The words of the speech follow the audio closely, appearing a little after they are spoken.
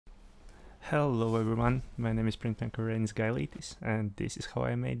Hello everyone, my name is printmaker Reinis Gailitis, and this is how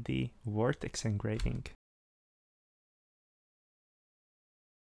I made the Vortex engraving.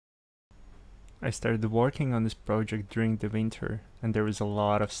 I started working on this project during the winter, and there was a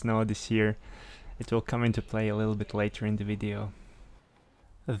lot of snow this year. It will come into play a little bit later in the video.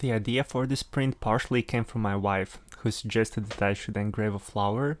 The idea for this print partially came from my wife, who suggested that I should engrave a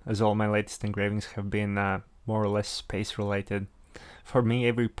flower, as all my latest engravings have been more or less space related. For me,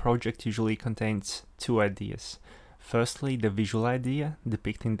 every project usually contains two ideas. Firstly, the visual idea,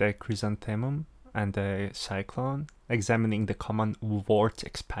 depicting the chrysanthemum and the cyclone, examining the common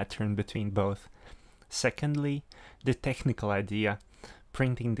vortex pattern between both. Secondly, the technical idea,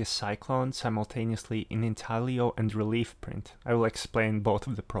 printing the cyclone simultaneously in intaglio and relief print. I will explain both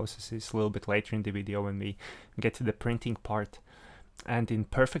of the processes a little bit later in the video when we get to the printing part. And in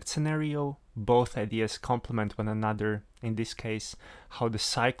perfect scenario, both ideas complement one another, in this case, how the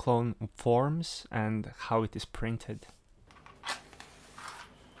cyclone forms and how it is printed.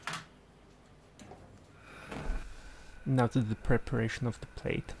 Now to the preparation of the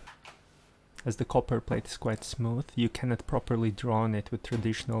plate. As the copper plate is quite smooth, you cannot properly draw on it with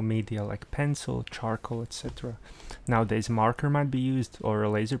traditional media like pencil, charcoal, etc. Nowadays marker might be used, or a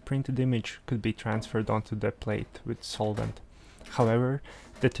laser printed image could be transferred onto the plate with solvent. However,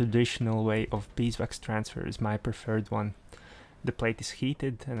 the traditional way of beeswax transfer is my preferred one. The plate is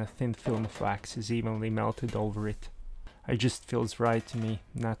heated and a thin film of wax is evenly melted over it. It just feels right to me,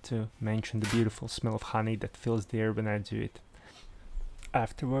 not to mention the beautiful smell of honey that fills the air when I do it.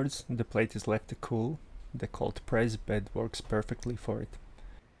 Afterwards, the plate is left to cool. The cold press bed works perfectly for it.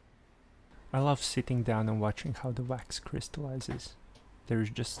 I love sitting down and watching how the wax crystallizes. There is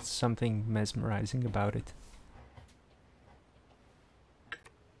just something mesmerizing about it.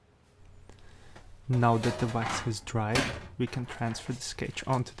 Now that the wax has dried, we can transfer the sketch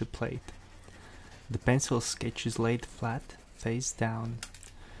onto the plate. The pencil sketch is laid flat, face down.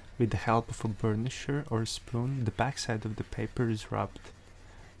 With the help of a burnisher or a spoon, the backside of the paper is rubbed.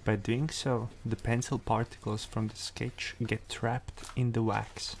 By doing so, the pencil particles from the sketch get trapped in the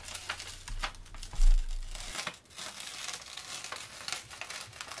wax.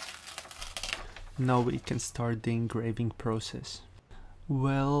 Now we can start the engraving process.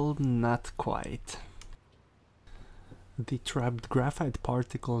 Well, not quite. The trapped graphite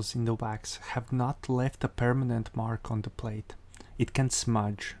particles in the wax have not left a permanent mark on the plate. It can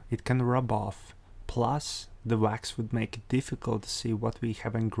smudge, it can rub off, plus the wax would make it difficult to see what we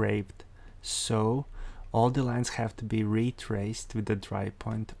have engraved, so all the lines have to be retraced with a dry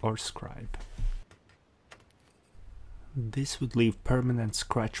point or scribe. This would leave permanent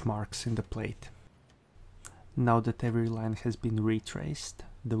scratch marks in the plate. Now that every line has been retraced,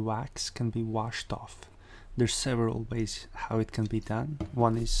 the wax can be washed off. There's several ways how it can be done.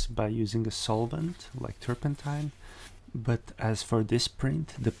 One is by using a solvent, like turpentine, but as for this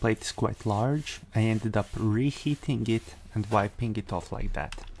print, the plate is quite large. I ended up reheating it and wiping it off like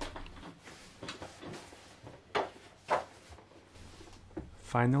that.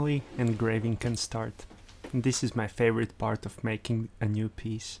 Finally, engraving can start. This is my favorite part of making a new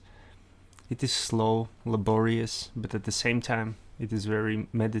piece. It is slow, laborious, but at the same time it is very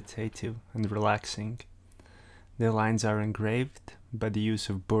meditative and relaxing. The lines are engraved by the use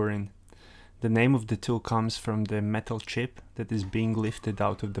of burin. The name of the tool comes from the metal chip that is being lifted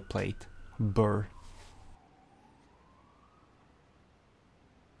out of the plate. Burr.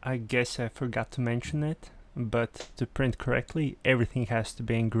 I guess I forgot to mention it, but to print correctly, everything has to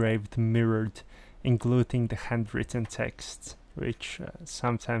be engraved mirrored, including the handwritten texts, which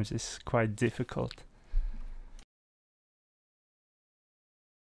sometimes is quite difficult.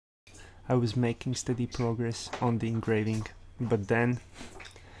 I was making steady progress on the engraving, but then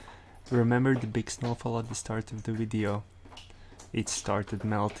remember the big snowfall at the start of the video? It started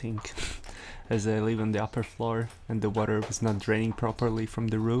melting as I live on the upper floor and the water was not draining properly from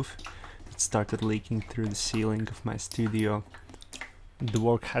the roof. It started leaking through the ceiling of my studio. The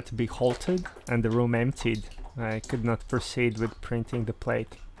work had to be halted and the room emptied. I could not proceed with printing the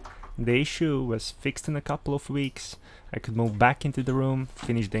plate. The issue was fixed in a couple of weeks. I could move back into the room,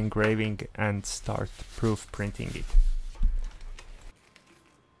 finish the engraving and start proof printing it.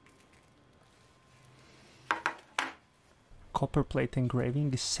 Copperplate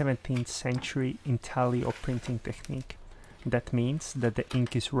engraving is 17th century intaglio printing technique. That means that the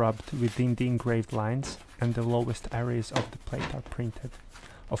ink is rubbed within the engraved lines and the lowest areas of the plate are printed.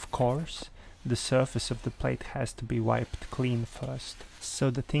 Of course, the surface of the plate has to be wiped clean first, so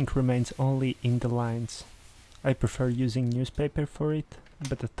that ink remains only in the lines. I prefer using newspaper for it,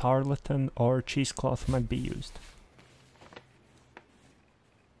 but a tarlatan or cheesecloth might be used.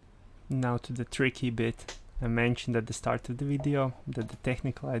 Now to the tricky bit. I mentioned at the start of the video that the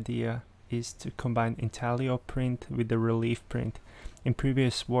technical idea is to combine intaglio print with the relief print. In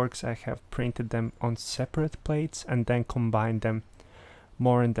previous works I have printed them on separate plates and then combined them.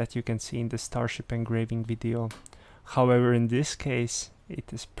 More on that you can see in the Starship engraving video. However, in this case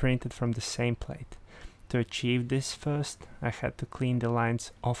it is printed from the same plate. To achieve this first, I had to clean the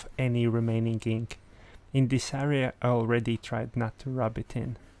lines of any remaining ink. In this area I already tried not to rub it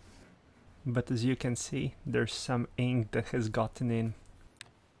in. But as you can see, there's some ink that has gotten in.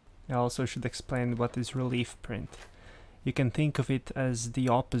 I also should explain what is relief print. You can think of it as the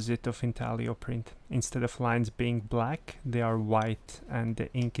opposite of intaglio print. Instead of lines being black, they are white and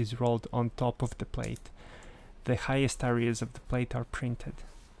the ink is rolled on top of the plate. The highest areas of the plate are printed.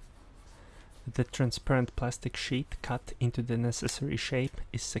 The transparent plastic sheet cut into the necessary shape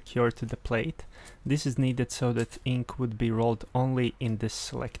is secured to the plate. This is needed so that ink would be rolled only in this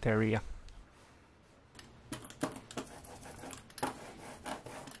select area.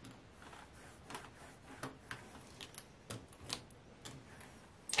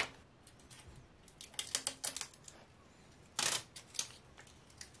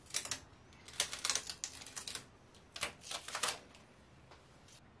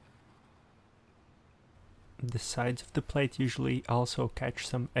 The sides of the plate usually also catch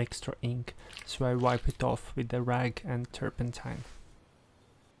some extra ink, so I wipe it off with a rag and turpentine.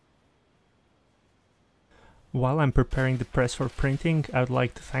 While I'm preparing the press for printing, I would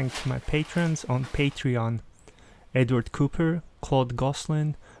like to thank my patrons on Patreon: Edward Cooper, Claude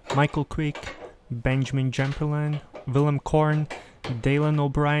Gosselin, Michael Quick, Benjamin Jemperlan, Willem Korn, Daylan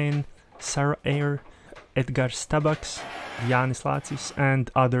O'Brien, Sarah Eyre, Edgars Tabaks, Jānis Lācis, and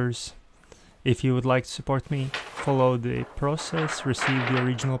others. If you would like to support me, follow the process, receive the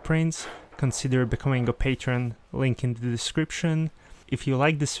original prints, consider becoming a patron, link in the description. If you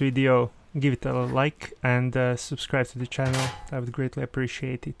like this video, give it a like and subscribe to the channel. I would greatly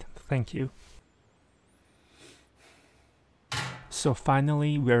appreciate it. Thank you. So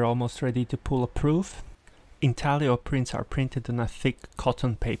finally, we're almost ready to pull a proof. Intaglio prints are printed on a thick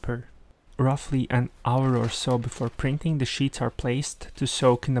cotton paper. Roughly an hour or so before printing, the sheets are placed to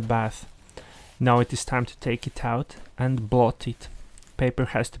soak in a bath. Now it is time to take it out and blot it. Paper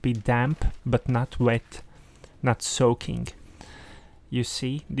has to be damp but not wet, not soaking. You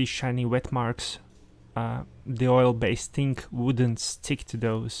see these shiny wet marks, the oil-based ink wouldn't stick to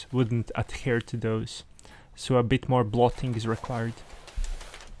those, wouldn't adhere to those, so a bit more blotting is required.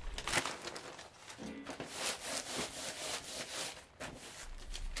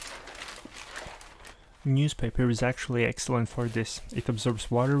 Newspaper is actually excellent for this. It absorbs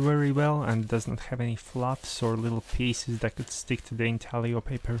water very well and does not have any fluffs or little pieces that could stick to the intaglio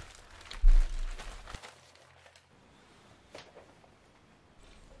paper.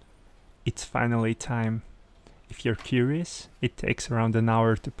 It's finally time. If you're curious, it takes around an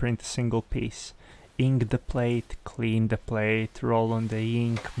hour to print a single piece. Ink the plate, clean the plate, roll on the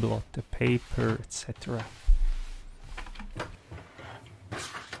ink, blot the paper, etc.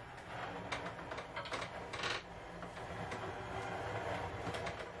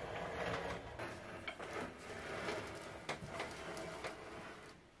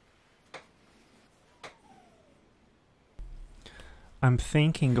 I'm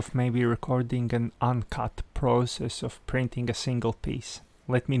thinking of maybe recording an uncut process of printing a single piece.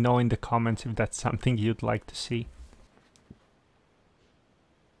 Let me know in the comments if that's something you'd like to see.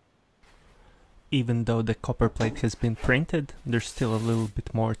 Even though the copperplate has been printed, there's still a little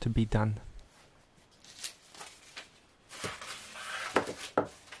bit more to be done.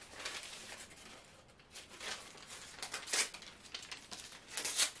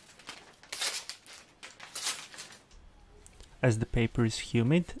 As the paper is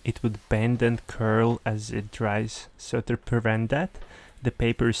humid, it would bend and curl as it dries. So to prevent that, the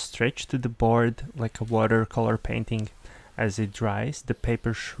paper is stretched to the board like a watercolor painting. As it dries, the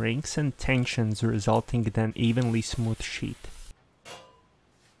paper shrinks and tensions, resulting in an evenly smooth sheet.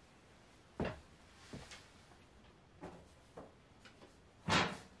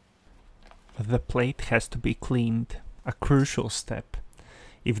 The plate has to be cleaned, a crucial step.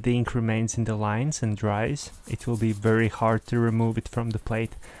 If the ink remains in the lines and dries, it will be very hard to remove it from the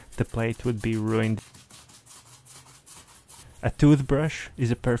plate. The plate would be ruined. A toothbrush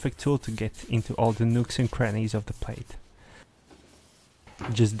is a perfect tool to get into all the nooks and crannies of the plate.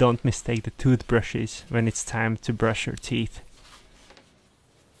 Just don't mistake the toothbrushes when it's time to brush your teeth.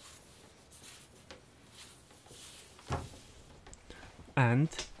 And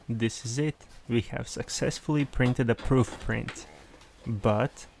this is it. We have successfully printed a proof print.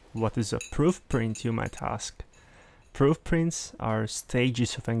 But what is a proof print, you might ask? Proof prints are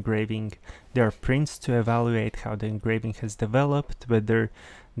stages of engraving. They are prints to evaluate how the engraving has developed, whether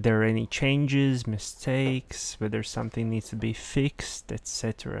there are any changes, mistakes, whether something needs to be fixed,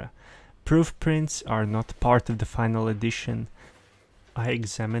 etc. Proof prints are not part of the final edition. I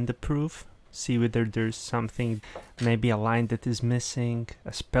examine the proof, see whether there's something, maybe a line that is missing,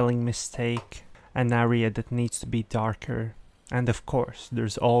 a spelling mistake, an area that needs to be darker, and of course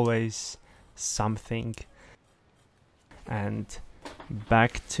there's always something. And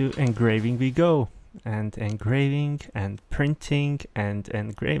back to engraving we go, and engraving and printing and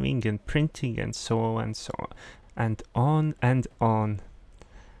engraving and printing and so on and so on and on and on.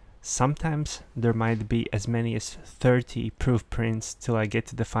 Sometimes there might be as many as 30 proof prints till I get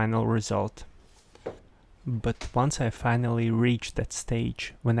to the final result. But once I finally reach that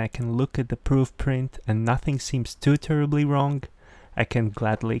stage when I can look at the proof print and nothing seems too terribly wrong, I can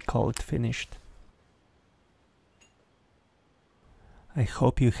gladly call it finished. I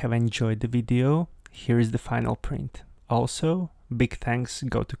hope you have enjoyed the video. Here is the final print. Also, big thanks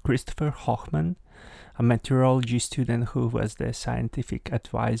go to Christopher Hochman, a meteorology student who was the scientific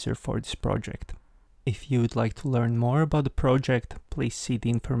advisor for this project. If you would like to learn more about the project, please see the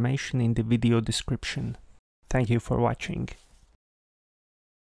information in the video description. Thank you for watching.